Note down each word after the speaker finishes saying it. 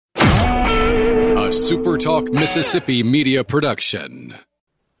A Super Talk Mississippi media production.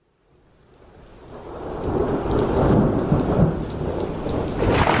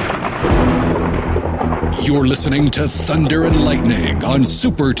 You're listening to Thunder and Lightning on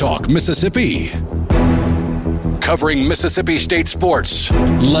Super Talk Mississippi. Covering Mississippi State sports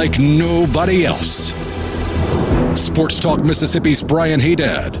like nobody else. Sports Talk Mississippi's Brian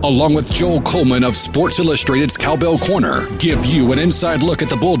Haydad, along with Joel Coleman of Sports Illustrated's Cowbell Corner, give you an inside look at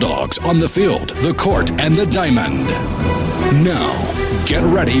the Bulldogs on the field, the court, and the diamond. Now, get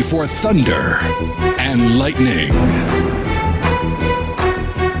ready for Thunder and Lightning.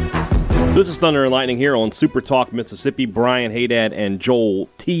 This is Thunder and Lightning here on Super Talk Mississippi. Brian Haydad and Joel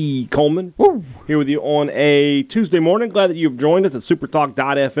T. Coleman here with you on a Tuesday morning. Glad that you've joined us at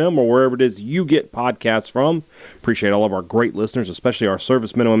supertalk.fm or wherever it is you get podcasts from. Appreciate all of our great listeners, especially our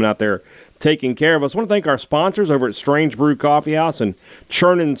servicemen and women out there taking care of us. I want to thank our sponsors over at Strange Brew Coffee House and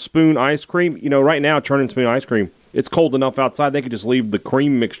Churn & Spoon Ice Cream. You know, right now, Churn & Spoon Ice Cream, it's cold enough outside. They could just leave the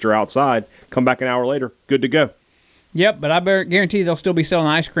cream mixture outside, come back an hour later, good to go. Yep, but I guarantee they'll still be selling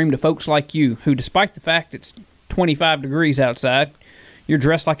ice cream to folks like you who, despite the fact it's 25 degrees outside, you're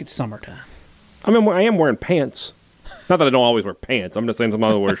dressed like it's summertime. I mean, I am wearing pants. Not that I don't always wear pants. I'm just saying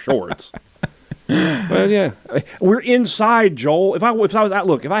sometimes I wear shorts. Well, yeah. We're inside, Joel. If I was out,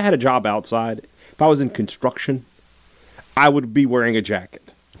 look, if I had a job outside, if I was in construction, I would be wearing a jacket.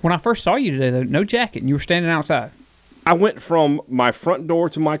 When I first saw you today, though, no jacket, and you were standing outside. I went from my front door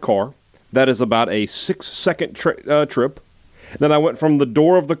to my car. That is about a 6-second trip. Then I went from the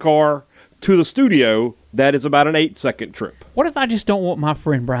door of the car to the studio. That is about an 8-second trip. What if I just don't want my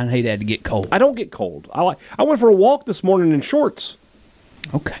friend Brian Haydad to get cold? I don't get cold. I went for a walk this morning in shorts.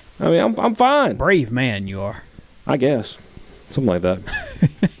 Okay. I mean, I'm fine. Brave man you are. I guess. Something like that.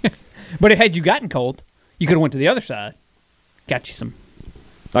 But had you gotten cold, you could have went to the other side. Got you some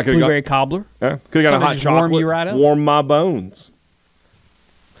blueberry cobbler. Yeah, could have got a hot chocolate. Warm you right up. Warm my bones.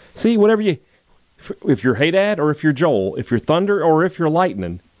 See, whatever if you're Haydad or if you're Joel, if you're Thunder or if you're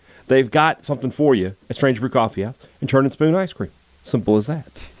Lightning, they've got something for you at Strange Brew Coffee House and Churn & Spoon Ice Cream. Simple as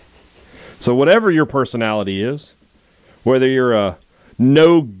that. So whatever your personality is, whether you're a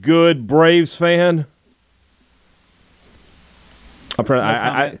no-good Braves fan,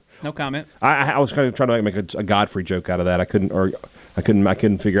 no comment. I was kind of trying to make a Godfrey joke out of that. I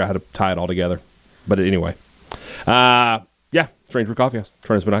couldn't figure out how to tie it all together. But anyway, yeah, Strange Brew Coffee House,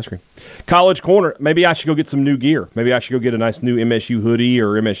 Churn & Spoon Ice Cream. College Corner, maybe I should go get some new gear. Maybe I should go get a nice new MSU hoodie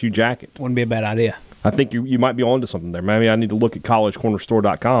or MSU jacket. Wouldn't be a bad idea. I think you might be onto something there. Maybe I need to look at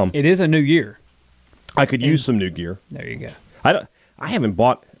collegecornerstore.com. It is a new year. I could use some new gear. There you go. I haven't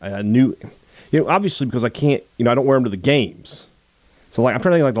bought a new, obviously because I can't, I don't wear them to the games. So I'm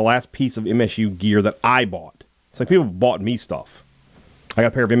trying to think like the last piece of MSU gear that I bought. It's like people have bought me stuff. I got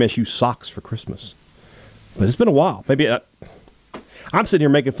a pair of MSU socks for Christmas. But it's been a while. Maybe I'm sitting here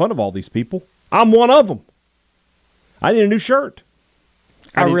making fun of all these people. I'm one of them. I need a new shirt.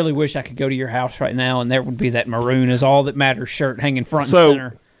 I really wish I could go to your house right now and there would be that maroon is all that matters shirt hanging front and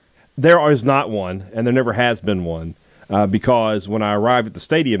center. There is not one, and there never has been one, because when I arrived at the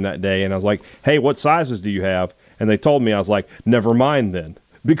stadium that day and I was like, hey, what sizes do you have? And they told me, I was like, never mind then,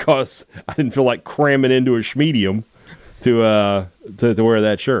 because I didn't feel like cramming into a schmedium to wear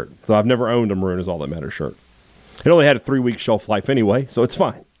that shirt. So I've never owned a maroon is all that matters shirt. It only had a 3-week shelf life anyway, so it's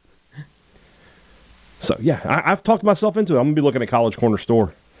fine. So, yeah, I've talked myself into it. I'm going to be looking at College Corner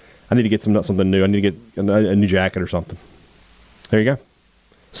Store. I need to get something new. I need to get a new jacket or something. There you go.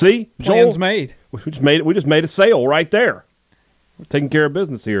 See? Plans made. We just made a sale right there. We're taking care of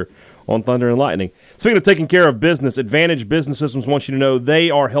business here on Thunder and Lightning. Speaking of taking care of business, Advantage Business Systems wants you to know they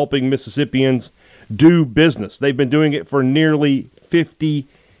are helping Mississippians do business. They've been doing it for nearly 50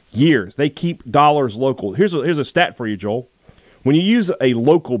 years. They keep dollars local. Here's a stat for you, Joel. When you use a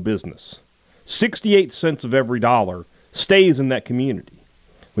local business, 68 cents of every dollar stays in that community.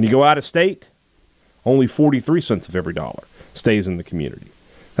 When you go out of state, only 43 cents of every dollar stays in the community.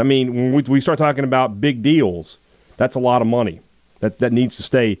 I mean, when we start talking about big deals, that's a lot of money that needs to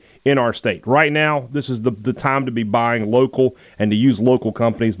stay in our state. Right now, this is the time to be buying local and to use local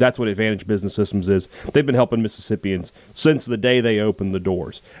companies. That's what Advantage Business Systems is. They've been helping Mississippians since the day they opened the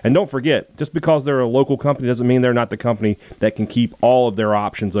doors. And don't forget, just because they're a local company doesn't mean they're not the company that can keep all of their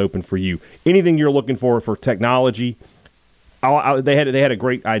options open for you. Anything you're looking for technology, they had a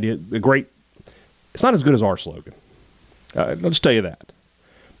great idea. It's not as good as our slogan. I'll just tell you that.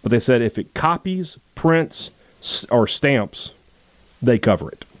 But they said if it copies, prints, or stamps, they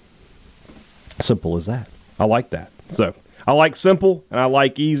cover it. Simple as that. I like that. So I like simple and I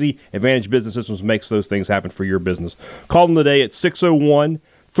like easy. Advantage Business Systems makes those things happen for your business. Call them today at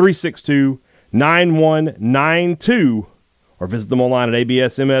 601-362-9900. 9192 or visit them online at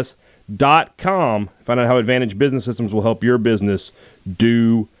absms.com. Find out how Advantage Business Systems will help your business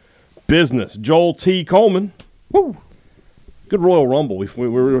do business. Joel T. Coleman. Woo! Good Royal Rumble.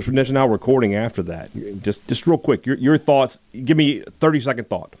 We're now recording after that. Just real quick, your thoughts. Give me a 30-second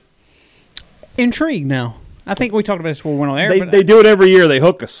thought. Intrigued now. I think we talked about this before we went on air. They do it every year. They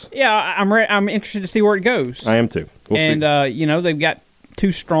hook us. Yeah, I'm interested to see where it goes. I am too. We'll see. They've got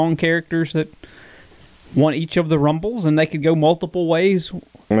two strong characters that won each of the Rumbles, and they could go multiple ways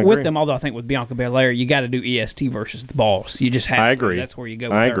with them. Although I think with Bianca Belair, you got to do EST versus the Boss. You just have to. I agree. That's where you go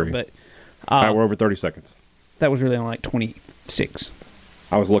with I her. agree. But, all right, we're over 30 seconds. That was really only like 26.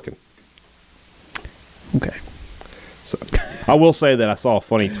 I was looking. Okay. So, I will say that I saw a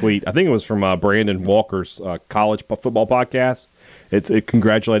funny tweet. I think it was from Brandon Walker's college football podcast. It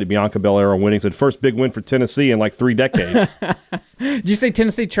congratulated Bianca Belair on winning. It said, first big win for Tennessee in like 3 decades. Did you say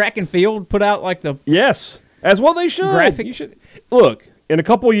Tennessee Track and Field put out like the... Yes, as well they should. Graphic? You should. Look, in a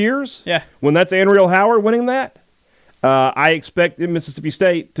couple years, when that's Anriel Howard winning that, I expect Mississippi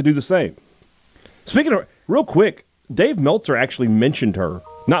State to do the same. Speaking of, real quick, Dave Meltzer actually mentioned her,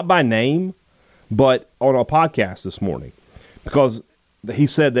 not by name, but on a podcast this morning, because he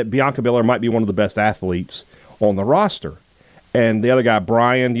said that Bianca Belair might be one of the best athletes on the roster. And the other guy,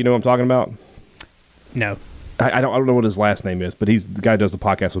 Brian, do you know what I'm talking about? No. I don't know what his last name is, but he's the guy who does the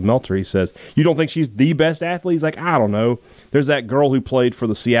podcast with Meltzer. He says, you don't think she's the best athlete? He's like, I don't know. There's that girl who played for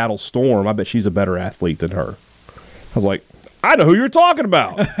the Seattle Storm. I bet she's a better athlete than her. I was like, I know who you're talking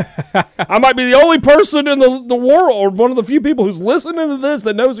about. I might be the only person in the world, or one of the few people who's listening to this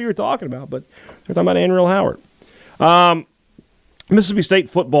that knows who you're talking about, but they're talking about Anriel Howard. Mississippi State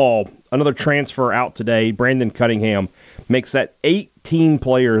football, another transfer out today. Brandon Cunningham makes that 18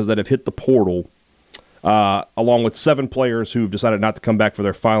 players that have hit the portal, along with 7 players who have decided not to come back for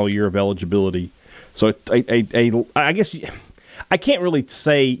their final year of eligibility. So I guess I can't really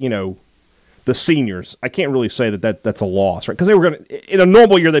say, the seniors. I can't really say that's a loss, right? Because they were going to, in a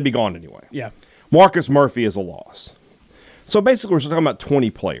normal year, they'd be gone anyway. Yeah. Marcus Murphy is a loss. So basically, we're talking about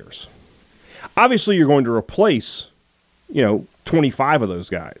 20 players. Obviously, you're going to replace, 25 of those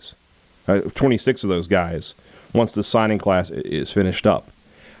guys, 26 of those guys, once the signing class is finished up.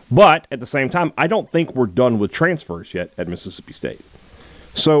 But at the same time, I don't think we're done with transfers yet at Mississippi State.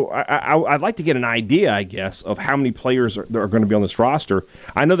 So I'd like to get an idea, I guess, of how many players are going to be on this roster.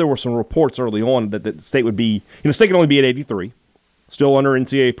 I know there were some reports early on that State would be, State can only be at 83, still under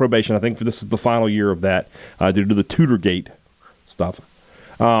NCAA probation. I think this is the final year of that due to the Tutorgate stuff.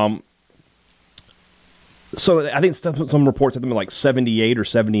 So I think some reports have them at like 78 or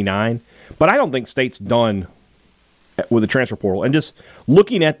 79, but I don't think State's done with the transfer portal. And just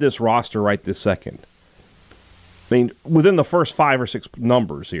looking at this roster right this second, I mean, within the first 5 or 6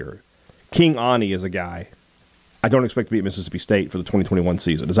 numbers here, King Ani is a guy I don't expect to be at Mississippi State for the 2021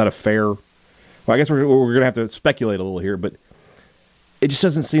 season. Is that a fair? Well, I guess we're going to have to speculate a little here, but it just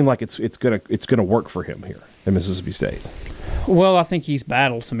doesn't seem like it's gonna work for him here at Mississippi State. Well, I think he's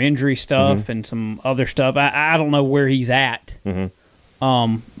battled some injury stuff and some other stuff. I don't know where he's at,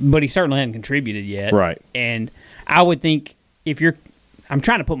 but he certainly hasn't contributed yet. Right. And I would think I'm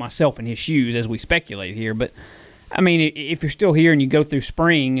trying to put myself in his shoes as we speculate here, but I mean, if you're still here and you go through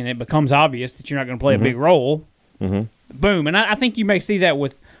spring and it becomes obvious that you're not going to play a big role, boom. And I think you may see that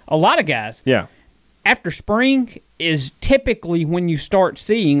with a lot of guys. Yeah. After spring is typically when you start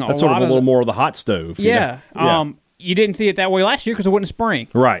seeing that's sort of a little more of the hot stove. Yeah. You didn't see it that way last year because it wasn't spring.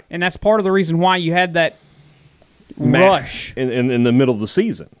 Right. And that's part of the reason why you had that rush in the middle of the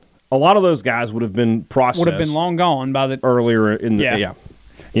season. A lot of those guys would have been processed. Would have been long gone by the earlier in the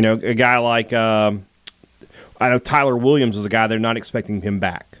a guy like I know Tyler Williams is a guy they're not expecting him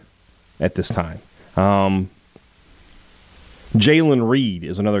back at this time. Jalen Reed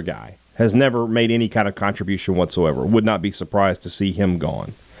is another guy. Has never made any kind of contribution whatsoever. Would not be surprised to see him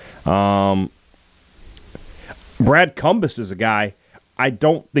gone. Brad Cumbus is a guy, I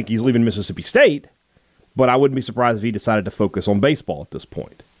don't think he's leaving Mississippi State, but I wouldn't be surprised if he decided to focus on baseball at this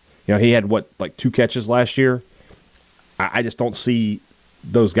point. He had, 2 catches last year? I just don't see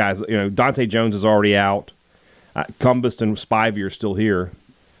those guys. Dante Jones is already out. Cumbus and Spivey are still here.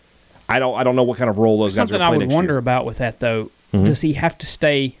 I don't know what kind of role those guys are going to play next year. Something I would wonder about with that, though, does he have to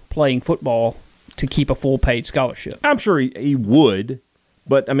stay playing football to keep a full-paid scholarship? I'm sure he would,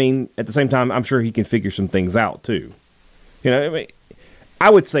 but, I mean, at the same time, I'm sure he can figure some things out, too. I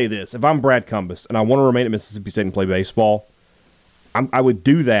would say this. If I'm Brad Cumbus and I want to remain at Mississippi State and play baseball, I would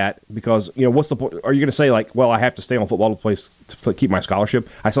do that because, what's the point? Are you going to say, I have to stay on football to keep my scholarship?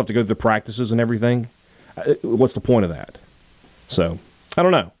 I still have to go to the practices and everything? What's the point of that? So, I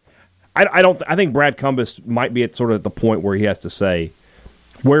don't know. I don't. I think Brad Cumbas might be at sort of the point where he has to say,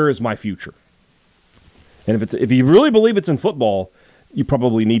 "Where is my future?" And if you really believe it's in football, you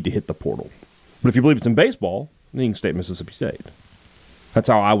probably need to hit the portal. But if you believe it's in baseball, then you can stay at Mississippi State. That's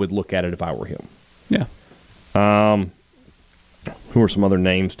how I would look at it if I were him. Yeah. Who are some other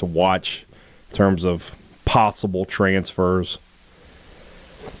names to watch in terms of possible transfers?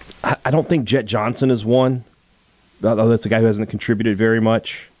 I don't think Jet Johnson is one. That's a guy who hasn't contributed very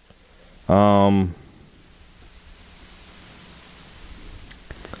much.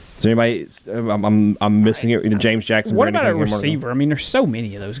 Is there anybody? I'm missing it. James Jackson. What Brandon about a Cunningham, receiver? I mean, there's so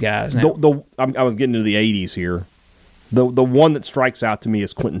many of those guys now. I was getting into the 80s here. The one that strikes out to me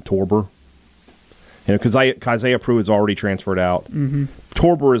is Quentin Torber. You know, because Isaiah Pruitt's already transferred out. Mm-hmm.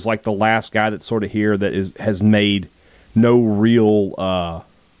 Torber is like the last guy that's sort of here that has made no real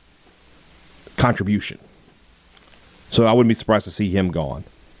contribution. So I wouldn't be surprised to see him gone.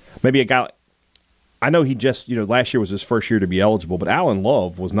 Maybe a guy. I know he just, last year was his first year to be eligible, but Alan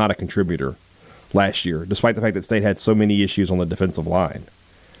Love was not a contributor last year, despite the fact that State had so many issues on the defensive line.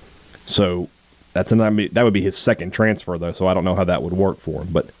 So that would be his second transfer, though, so I don't know how that would work for him.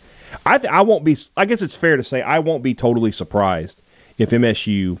 But I won't be, I guess it's fair to say, I won't be totally surprised if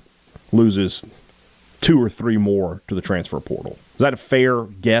MSU loses 2 or 3 more to the transfer portal. Is that a fair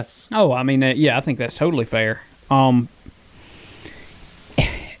guess? Oh, I mean, yeah, I think that's totally fair.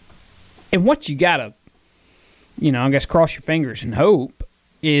 And what you got to, I guess cross your fingers and hope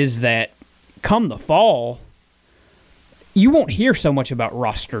is that come the fall, you won't hear so much about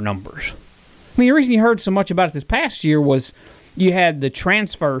roster numbers. I mean, the reason you heard so much about it this past year was you had the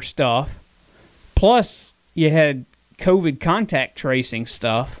transfer stuff, plus you had COVID contact tracing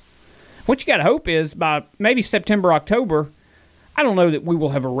stuff. What you got to hope is by maybe September, October, I don't know that we will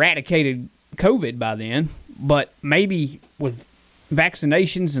have eradicated COVID by then, but maybe with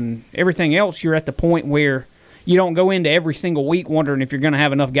vaccinations and everything else, you're at the point where you don't go into every single week wondering if you're going to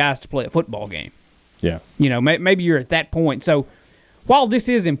have enough guys to play a football game. Yeah. Maybe you're at that point. So while this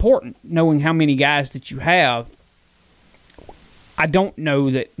is important, knowing how many guys that you have, I don't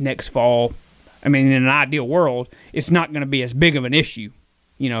know that next fall, I mean, in an ideal world, it's not going to be as big of an issue.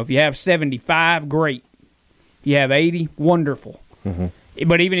 If you have 75, great. If you have 80, wonderful. Mm-hmm.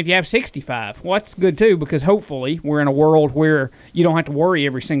 But even if you have 65, well, that's good too, because hopefully we're in a world where you don't have to worry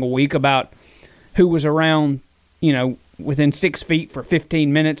every single week about who was around, within 6 feet for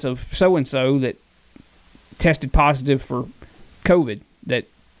 15 minutes of so-and-so that tested positive for COVID that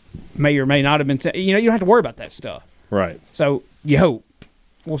may or may not have been, you don't have to worry about that stuff. Right. So you hope.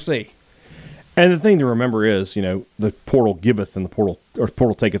 We'll see. And the thing to remember is, the portal giveth and the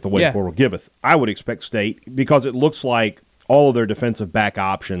portal taketh away, the portal giveth. I would expect State, because it looks like all of their defensive back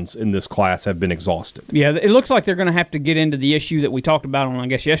options in this class have been exhausted. Yeah, it looks like they're going to have to get into the issue that we talked about on, I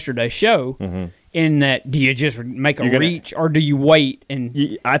guess, yesterday's show, in that do you just make a reach or do you wait?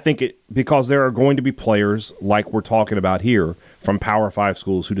 And I think because there are going to be players like we're talking about here from Power 5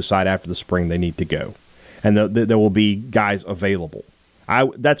 schools who decide after the spring they need to go. And there will be guys available.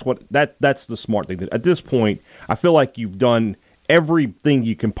 That's the smart thing. At this point, I feel like you've done everything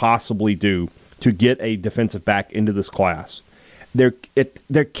you can possibly do to get a defensive back into this class. There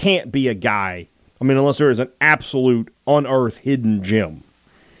can't be a guy, unless there is an absolute unearthed hidden gem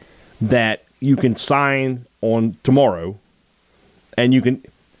that you can sign on tomorrow, and you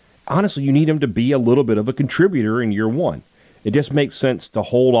need him to be a little bit of a contributor in year one. It just makes sense to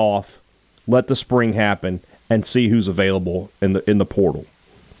hold off, let the spring happen, and see who's available in the portal.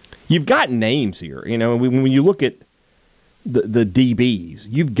 You've got names here, when you look at the DBs,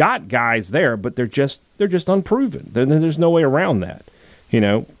 you've got guys there, but they're just unproven. There's no way around that.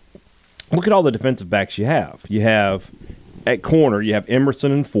 Look at all the defensive backs you have. You have at corner, you have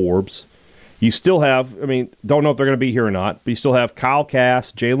Emerson and Forbes. You still have, don't know if they're going to be here or not, but you still have Kyle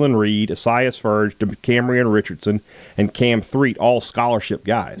Cass, Jalen Reed, Asias Furge, Camryn Richardson, and Cam Threet, all scholarship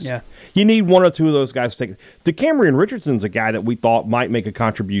guys. Yeah. You need one or two of those guys to take it. Camryn Richardson's a guy that we thought might make a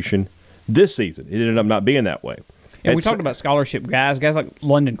contribution this season. It ended up not being that way. And we talked about scholarship guys. Guys like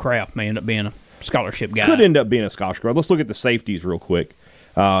London Kraft may end up being a scholarship guy. Could end up being a scholarship guy. Let's look at the safeties real quick.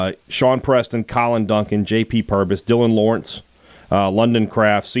 Sean Preston, Colin Duncan, J.P. Purvis, Dylan Lawrence, London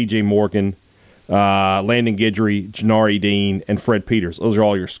Kraft, C.J. Morgan, Landon Guidry, Janari Dean, and Fred Peters. Those are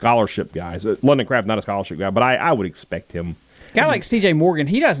all your scholarship guys. London Kraft, not a scholarship guy, but I would expect him. A guy like C.J. Morgan,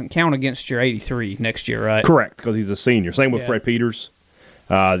 he doesn't count against your 83 next year, right? Correct, because he's a senior. Same with Fred Peters.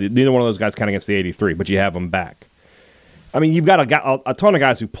 Neither one of those guys count against the 83, but you have them back. You've got a ton of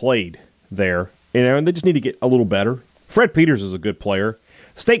guys who played there, and they just need to get a little better. Fred Peters is a good player.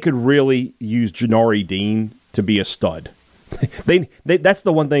 State could really use Janari Dean to be a stud. That's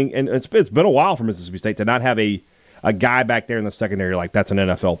the one thing, and it's been a while for Mississippi State to not have a guy back there in the secondary like that's an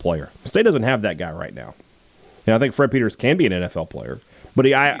NFL player. State doesn't have that guy right now. I think Fred Peters can be an NFL player, but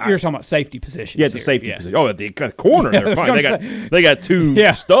you're talking about safety positions. Yeah, the safety position. Oh, at the corner, they're fine. They got two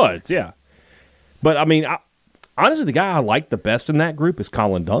studs. Yeah, but I mean, honestly, the guy I like the best in that group is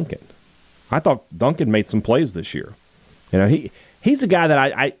Colin Duncan. I thought Duncan made some plays this year. He's a guy that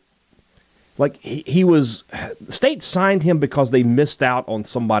I like. He was State signed him because they missed out on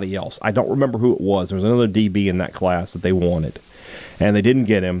somebody else. I don't remember who it was. There was another DB in that class that they wanted, and they didn't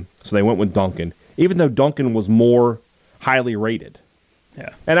get him, so they went with Duncan. Even though Duncan was more highly rated. Yeah.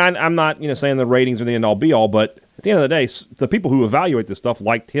 And I'm not saying the ratings are the end all be all, but at the end of the day, the people who evaluate this stuff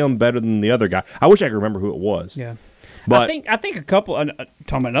liked him better than the other guy. I wish I could remember who it was. Yeah. But I think a couple talking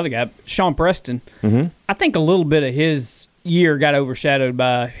about another guy, Sean Preston. Mm-hmm. I think a little bit of his year got overshadowed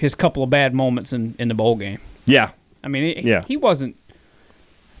by his couple of bad moments in the bowl game. Yeah. I mean, he wasn't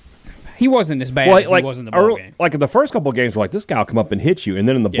as bad as he was in the bowl game. Like in the first couple of games, we're like, this guy will come up and hit you. And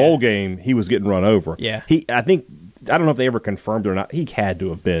then in the bowl game, he was getting run over. Yeah. I don't know if they ever confirmed it or not. He had to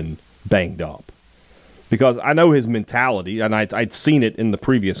have been banged up. Because I know his mentality, and I'd seen it in the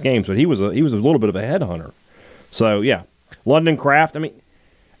previous games, but he was a little bit of a headhunter. So, yeah. London Kraft, I mean,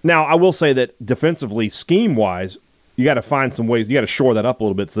 now I will say that defensively, scheme-wise, you got to find some ways. You got to shore that up a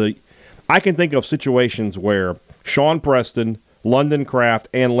little bit. So I can think of situations where Sean Preston, London Kraft,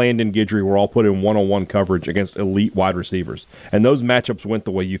 and Landon Guidry were all put in one-on-one coverage against elite wide receivers. And those matchups went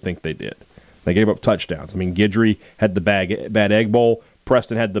the way you think they did. They gave up touchdowns. I mean, Guidry had the bad egg bowl.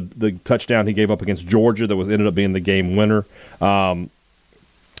 Preston had the touchdown he gave up against Georgia that ended up being the game winner. London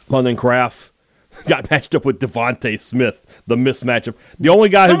Kraft got matched up with Devontae Smith, the mismatch. The only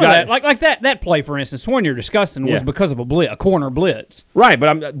guy who got that play, for instance, the one you're discussing was because of a corner blitz. Right,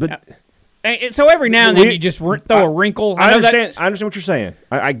 but so every now and then you just throw a wrinkle. I understand what you're saying.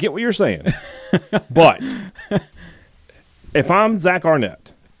 I get what you're saying. But if I'm Zach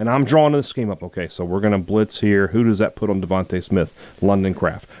Arnett and I'm drawing this scheme up, okay, so we're going to blitz here. Who does that put on Devontae Smith? London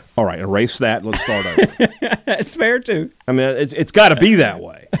Kraft. All right, erase that. Let's start over. It's fair, too. I mean, it's got to be that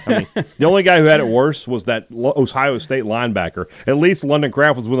way. I mean, the only guy who had it worse was that Ohio State linebacker. At least London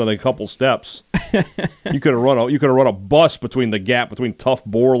Kraft was within a couple steps. You could have run a bus between the gap between Tuff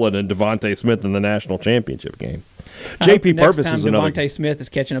Borland and Devontae Smith in the national championship game. J.P. Purvis is another. Devontae Smith is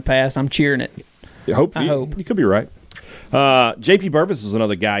catching a pass, I'm cheering it. I hope. You could be right. J.P. Purvis is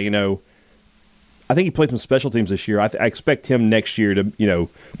another guy. I think he played some special teams this year. I expect him next year to,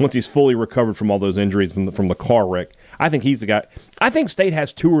 once he's fully recovered from all those injuries from the car wreck, I think he's the guy. I think State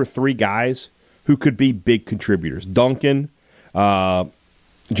has 2 or 3 guys who could be big contributors. Duncan,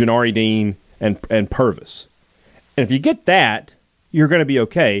 Janari Dean, and Purvis. And if you get that, you're going to be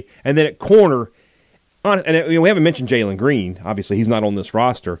okay. And then at corner, and we haven't mentioned Jalen Green. Obviously, he's not on this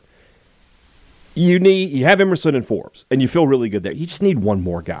roster. You have Emerson and Forbes, and you feel really good there. You just need one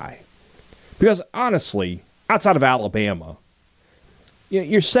more guy. Because honestly, outside of Alabama,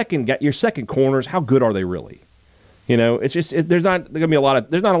 your second corners, how good are they really? It's just there's not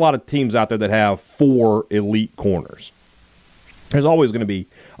a lot of teams out there that have 4 elite corners. There's always going to be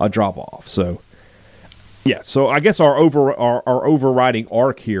a drop off. So yeah, so I guess our overriding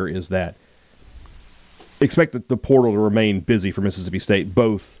arc here is that expect the portal to remain busy for Mississippi State,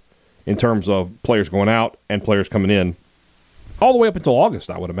 both in terms of players going out and players coming in, all the way up until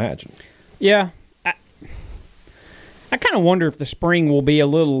August, I would imagine. Yeah. I kind of wonder if the spring will be a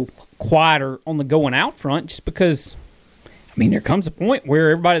little quieter on the going out front just because, there comes a point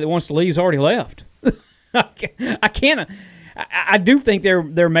where everybody that wants to leave has already left. I do think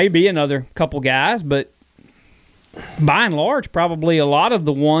there may be another couple guys, but by and large, probably a lot of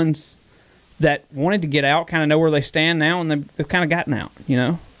the ones that wanted to get out kind of know where they stand now, and they've kind of gotten out,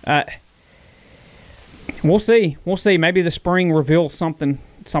 We'll see. Maybe the spring reveals something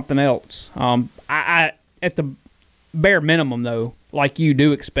else. I at the bare minimum, though, like you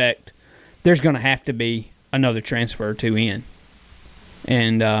do expect, there's going to have to be another transfer or 2 in.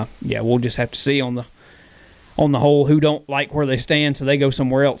 And, we'll just have to see on the whole who don't like where they stand so they go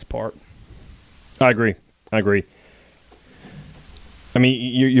somewhere else part. I agree. I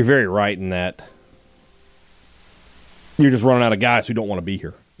mean, you're very right in that you're just running out of guys who don't want to be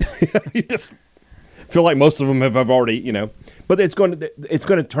here. You just feel like most of them have already, But it's going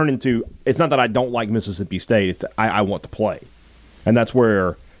to turn into. It's not that I don't like Mississippi State. It's I want to play, and that's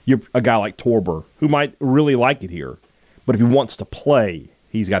where a guy like Torber, who might really like it here, but if he wants to play,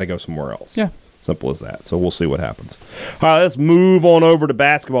 he's got to go somewhere else. Yeah, simple as that. So we'll see what happens. All right, let's move on over to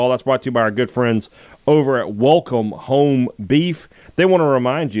basketball. That's brought to you by our good friends over at Welcome Home Beef. They want to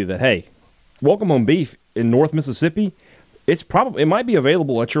remind you that Welcome Home Beef in North Mississippi. it might be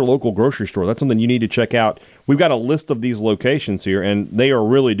available at your local grocery store. That's something you need to check out. We've got a list of these locations here, and they are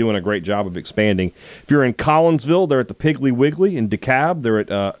really doing a great job of expanding. If you're in Collinsville, they're at the Piggly Wiggly. In DeKalb, they're at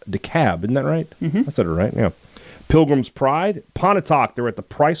DeKalb, isn't that right? Mm-hmm. I said it right, yeah. Pilgrim's Pride. Pontotoc, they're at the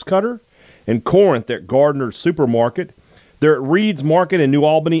Price Cutter. In Corinth, they're at Gardner's Supermarket. They're at Reed's Market in New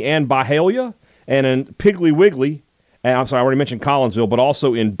Albany and Byhalia. And in Piggly Wiggly, and I'm sorry, I already mentioned Collinsville, but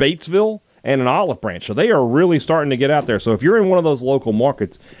also in Batesville and an Olive Branch. So they are really starting to get out there. So if you're in one of those local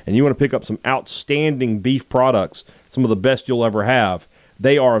markets and you want to pick up some outstanding beef products, some of the best you'll ever have,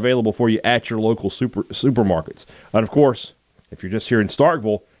 they are available for you at your local supermarkets. And, of course, if you're just here in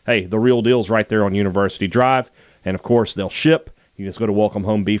Starkville, hey, the real deal's right there on University Drive. And, of course, they'll ship. You just go to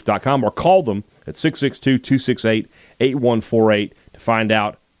welcomehomebeef.com or call them at 662-268-8148 to find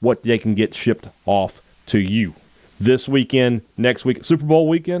out what they can get shipped off to you. This weekend, next week, Super Bowl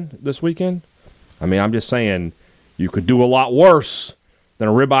weekend, this weekend. I mean, I'm just saying you could do a lot worse than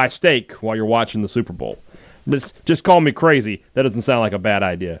a ribeye steak while you're watching the Super Bowl. Just call me crazy. That doesn't sound like a bad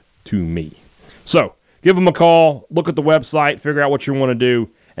idea to me. So give them a call, look at the website, figure out what you want to do,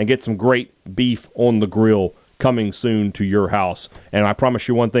 and get some great beef on the grill coming soon to your house. And I promise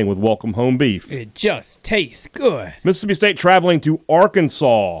you one thing with Welcome Home Beef. It just tastes good. Mississippi State traveling to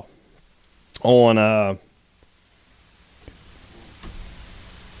Arkansas on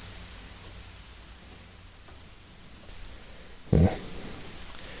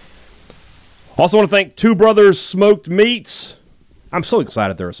also want to thank Two Brothers Smoked Meats. I'm so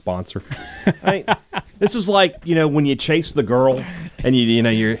excited they're a sponsor. This is like, when you chase the girl and you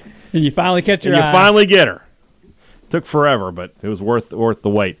finally catch her eye. You finally get her. Took forever, but it was worth the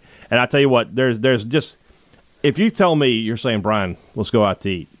wait. And I tell you what, there's just, if you tell me you're saying, Brian, let's go out to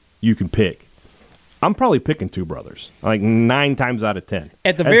eat, you can pick. I'm probably picking Two Brothers, like 9 times out of 10.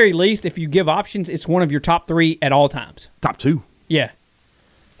 At the very least, if you give options, it's one of your top 3 at all times. Top 2. Yeah.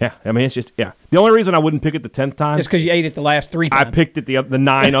 Yeah, I mean, it's just, yeah. The only reason I wouldn't pick it the 10th time is because you ate it the last 3 times. I picked it the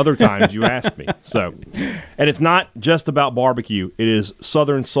 9 other times you asked me. So, and it's not just about barbecue. It is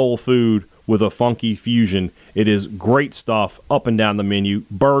Southern soul food with a funky fusion. It is great stuff up and down the menu.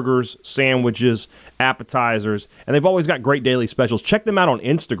 Burgers, sandwiches, appetizers, and they've always got great daily specials. Check them out on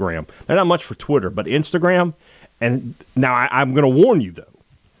Instagram. They're not much for Twitter, but Instagram. And now I'm going to warn you, though.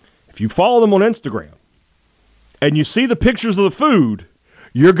 If you follow them on Instagram and you see the pictures of the food,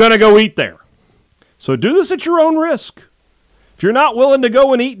 you're going to go eat there. So do this at your own risk. If you're not willing to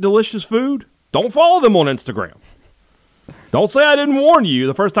go and eat delicious food, don't follow them on Instagram. Don't say I didn't warn you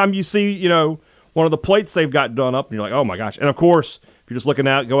the first time you see, one of the plates they've got done up, and you're like, oh, my gosh. And, of course, if you're just looking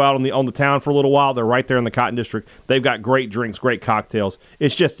out, go out on the town for a little while. They're right there in the Cotton District. They've got great drinks, great cocktails.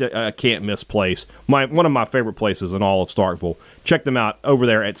 It's just a can't-miss place. One of my favorite places in all of Starkville. Check them out over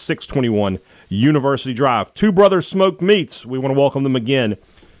there at 621 University Drive. Two Brothers Smoked Meats. We want to welcome them again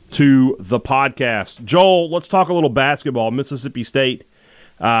to the podcast. Joel, let's talk a little basketball. Mississippi State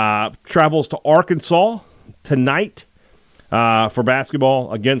travels to Arkansas tonight for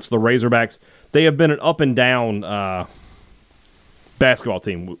basketball against the Razorbacks. They have been an up-and-down basketball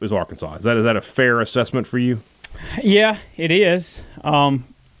team, is Arkansas. Is that a fair assessment for you? Yeah, it is. I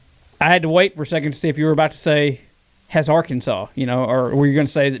had to wait for a second to see if you were about to say, has Arkansas, or were you going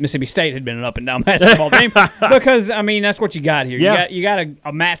to say that Mississippi State had been an up-and-down basketball team? Because, that's what you got here. Yeah. You got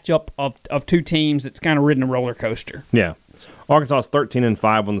a matchup of 2 teams that's kind of ridden a roller coaster. Yeah. Arkansas is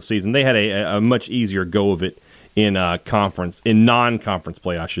 13-5 on the season. They had a much easier go of it in non-conference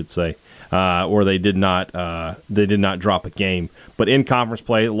play, I should say, where they did not drop a game. But in conference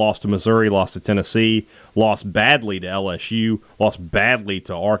play, lost to Missouri, lost to Tennessee, lost badly to LSU, lost badly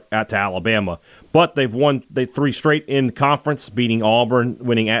to Alabama. But they've won 3 straight in conference, beating Auburn,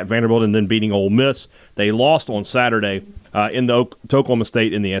 winning at Vanderbilt, and then beating Ole Miss. They lost on Saturday to Oklahoma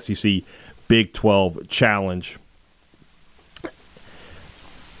State in the SEC Big 12 Challenge.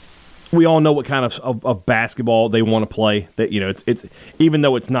 We all know what kind of basketball they want to play. That it's even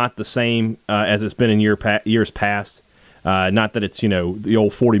though it's not the same as it's been in years past. Not that it's the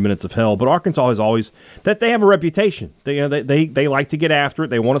old 40 minutes of hell, but Arkansas has always that they have a reputation. They like to get after it.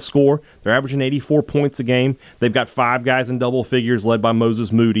 They want to score. They're averaging 84 points a game. They've got 5 guys in double figures, led by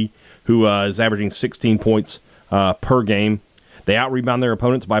Moses Moody, who is averaging 16 points per game. They out-rebound their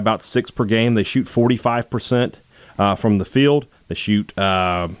opponents by about 6 per game. They shoot 45% from the field. They shoot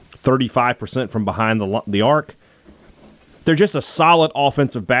 35% from behind the arc. They're just a solid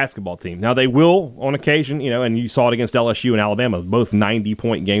offensive basketball team. Now, they will, on occasion, and you saw it against LSU and Alabama, both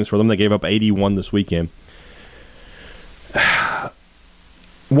 90-point games for them. They gave up 81 this weekend.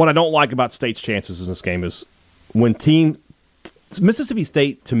 What I don't like about State's chances in this game is when Mississippi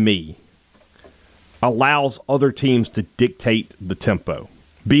State, to me, allows other teams to dictate the tempo,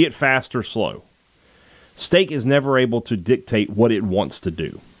 be it fast or slow. State is never able to dictate what it wants to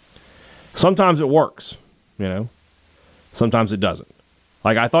do. Sometimes it works, Sometimes it doesn't.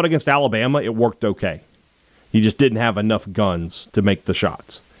 Like I thought against Alabama, it worked okay. You just didn't have enough guns to make the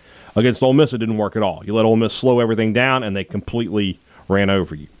shots. Against Ole Miss, it didn't work at all. You let Ole Miss slow everything down, and they completely ran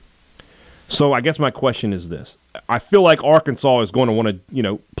over you. So I guess my question is this. I feel like Arkansas is going to want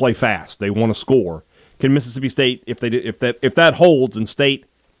to, play fast. They want to score. Can Mississippi State, if that holds and State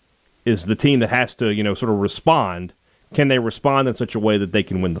is the team that has to, sort of respond, can they respond in such a way that they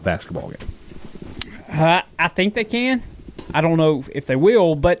can win the basketball game? I think they can. I don't know if they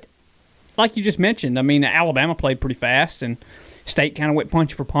will, but like you just mentioned, I mean, Alabama played pretty fast, and State kind of went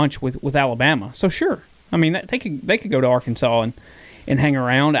punch for punch with Alabama. So sure, I mean, they could go to Arkansas and hang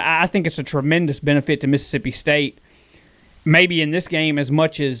around. I think it's a tremendous benefit to Mississippi State. Maybe in this game as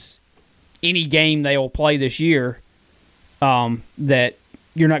much as any game they will play this year, that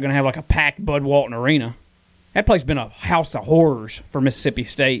you're not going to have like a packed Bud Walton Arena. That place has been a house of horrors for Mississippi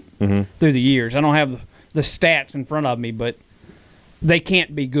State through the years. I don't have the stats in front of me, but they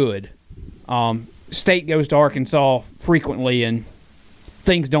can't be good. State goes to Arkansas frequently, and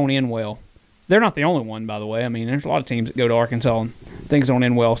things don't end well. They're not the only one, by the way. I mean, there's a lot of teams that go to Arkansas and things don't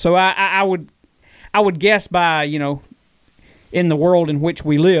end well. So I would guess by, in the world in which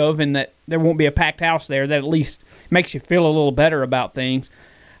we live, and that there won't be a packed house there, that at least makes you feel a little better about things.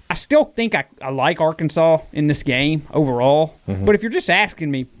 I still think I like Arkansas in this game overall. But if you're just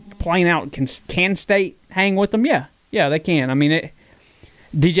asking me plain out, can State hang with them? Yeah, they can. I mean,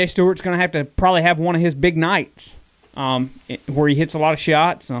 DJ Stewart's going to have to probably have one of his big nights where he hits a lot of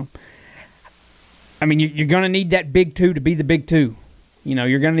shots. I mean, you're going to need that big two to be the big two.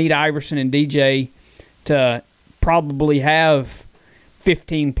 You're going to need Iverson and DJ to probably have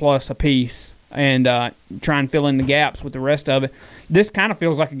 15-plus apiece and try and fill in the gaps with the rest of it. This kind of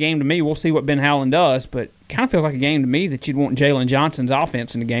feels like a game to me. We'll see what Ben Howland does, but kind of feels like a game to me that you'd want Jalen Johnson's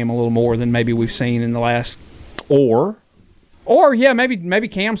offense in the game a little more than maybe we've seen in the last. Or yeah, maybe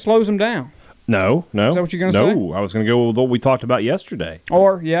Cam slows him down. No. Is that what you're going to say? No, I was going to go with what we talked about yesterday.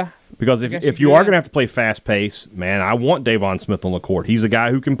 Or, yeah. Because if you are going to have to play fast pace, man, I want Davon Smith on the court. He's a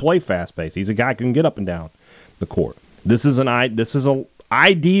guy who can play fast pace. He's a guy who can get up and down the court. This is an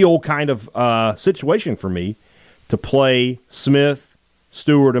ideal kind of situation for me to play Smith,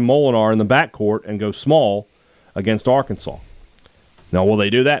 Stewart, and Molinar in the backcourt and go small against Arkansas. Now, will they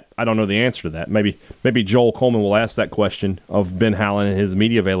do that? I don't know the answer to that. Maybe Joel Coleman will ask that question of Ben Howland and his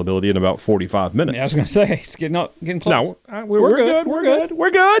media availability in about 45 minutes. Yeah, I was going to say, it's getting close. No,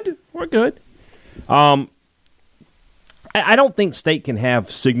 we're good. I don't think State can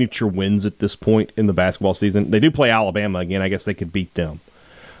have signature wins at this point in the basketball season. They do play Alabama again. I guess they could beat them.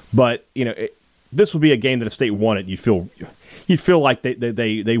 But, this would be a game that if State won it, you'd feel like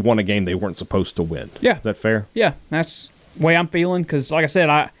they won a game they weren't supposed to win. Yeah. Is that fair? Yeah, that's the way I'm feeling because, like I said,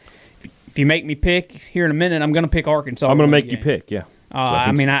 if you make me pick here in a minute, I'm going to pick Arkansas. I'm going to make you pick, yeah.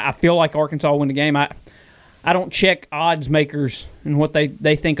 I feel like Arkansas will win the game. I don't check odds makers and what they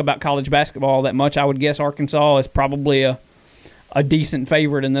think about college basketball that much. I would guess Arkansas is probably a decent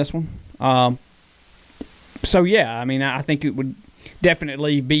favorite in this one. So, yeah, I think it would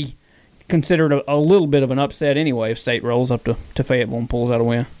definitely be considered a little bit of an upset anyway if State rolls up to Fayetteville and pulls out a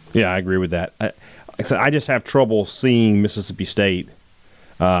win. Yeah, I agree with that. I just have trouble seeing Mississippi State,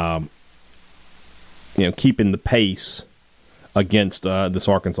 keeping the pace against this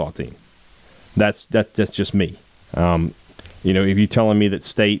Arkansas team. That's just me. If you're telling me that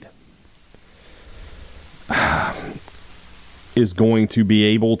State is going to be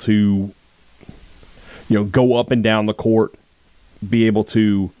able to, go up and down the court, be able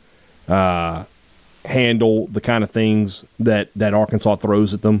to handle the kind of things that Arkansas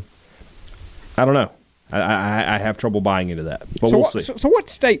throws at them, I don't know. I have trouble buying into that, but we'll see. So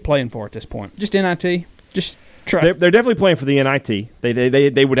what's State playing for at this point? Just NIT? Just try. They're definitely playing for the NIT.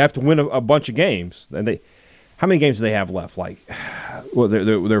 They would have to win a bunch of games. And how many games do they have left? They're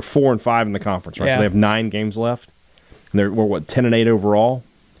 4-5 in the conference, right? Yeah. So they have 9 games left. And they're 10-8 overall.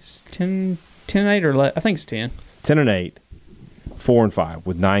 10-8 or less? I think it's 10. 10-8, 4-5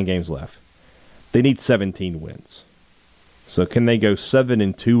 with 9 games left. They need 17 wins. So can they go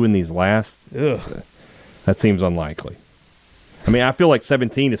 7-2 in these last? Ugh. That seems unlikely. I feel like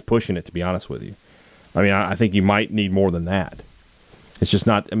 17 is pushing it, to be honest with you. I think you might need more than that. It's just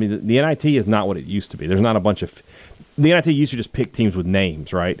not. The NIT is not what it used to be. There's not a bunch of. The NIT used to just pick teams with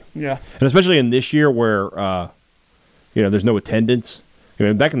names, right? Yeah. And especially in this year where, there's no attendance.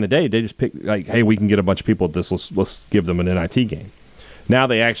 Back in the day, they just picked hey, we can get a bunch of people at this. Let's give them an NIT game. Now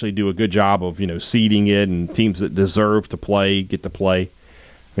they actually do a good job of, seeding it, and teams that deserve to play get to play.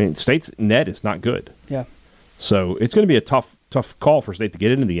 I mean, State's net is not good. Yeah. So it's going to be a tough call for State to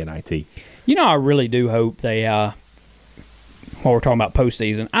get into the NIT. I really do hope they, while we're talking about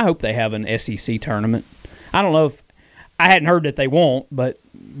postseason, I hope they have an SEC tournament. I don't know if, I hadn't heard that they won't, but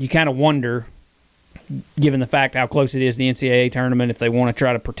you kind of wonder, given the fact how close it is to the NCAA tournament, if they want to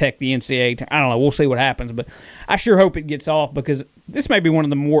try to protect the NCAA. I don't know. We'll see what happens, but I sure hope it gets off, because this may be one of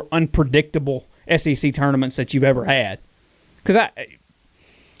the more unpredictable SEC tournaments that you've ever had. Because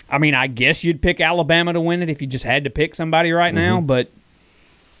I guess you'd pick Alabama to win it if you just had to pick somebody right now, but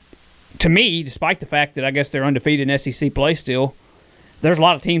to me, despite the fact that I guess they're undefeated in SEC play still, there's a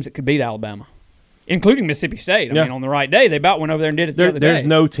lot of teams that could beat Alabama, including Mississippi State. I mean, on the right day, they about went over there and did it the other day. There's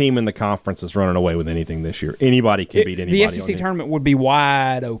no team in the conference that's running away with anything this year. Anybody can beat anybody. The SEC tournament would be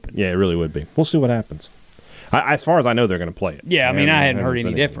wide open. Yeah, it really would be. We'll see what happens. As far as I know, they're going to play it. Yeah, I hadn't heard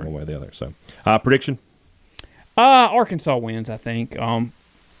any different. One way or the other. So, prediction? Arkansas wins, I think.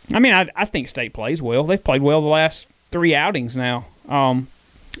 I think State plays well. They've played well the last 3 outings now.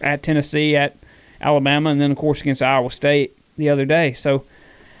 At Tennessee, at Alabama, and then, of course, against Iowa State the other day. So,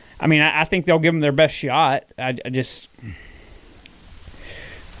 I think they'll give them their best shot. I just,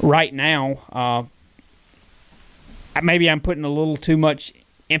 right now, maybe I'm putting a little too much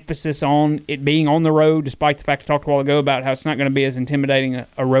emphasis on it being on the road, despite the fact I talked a while ago about how it's not going to be as intimidating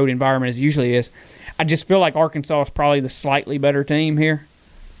a road environment as it usually is. I just feel like Arkansas is probably the slightly better team here,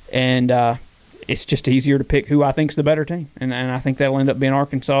 and it's just easier to pick who I think is the better team, and I think that'll end up being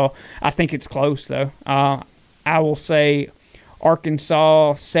Arkansas. I think it's close, though. I will say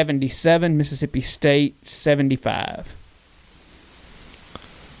Arkansas 77, Mississippi State 75.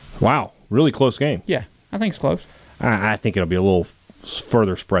 Wow, really close game. Yeah, I think it's close. I think it'll be a little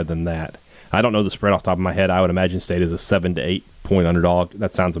further spread than that. I don't know the spread off the top of my head. I would imagine State is a 7 to 8 point underdog.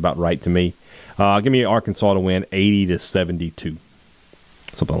 That sounds about right to me. Give me Arkansas to win 80-72,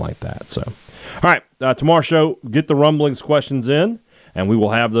 something like that. So, all right, tomorrow's show, get the rumblings questions in, and we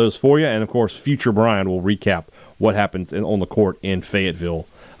will have those for you. And of course, future Brian will recap what happens on the court in Fayetteville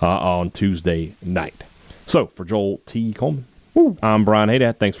on Tuesday night. So, for Joel T. Coleman, I'm Brian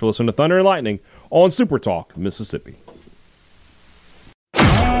Haydad. Thanks for listening to Thunder and Lightning on Super Talk Mississippi.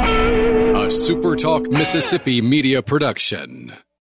 A Super Talk Mississippi media production.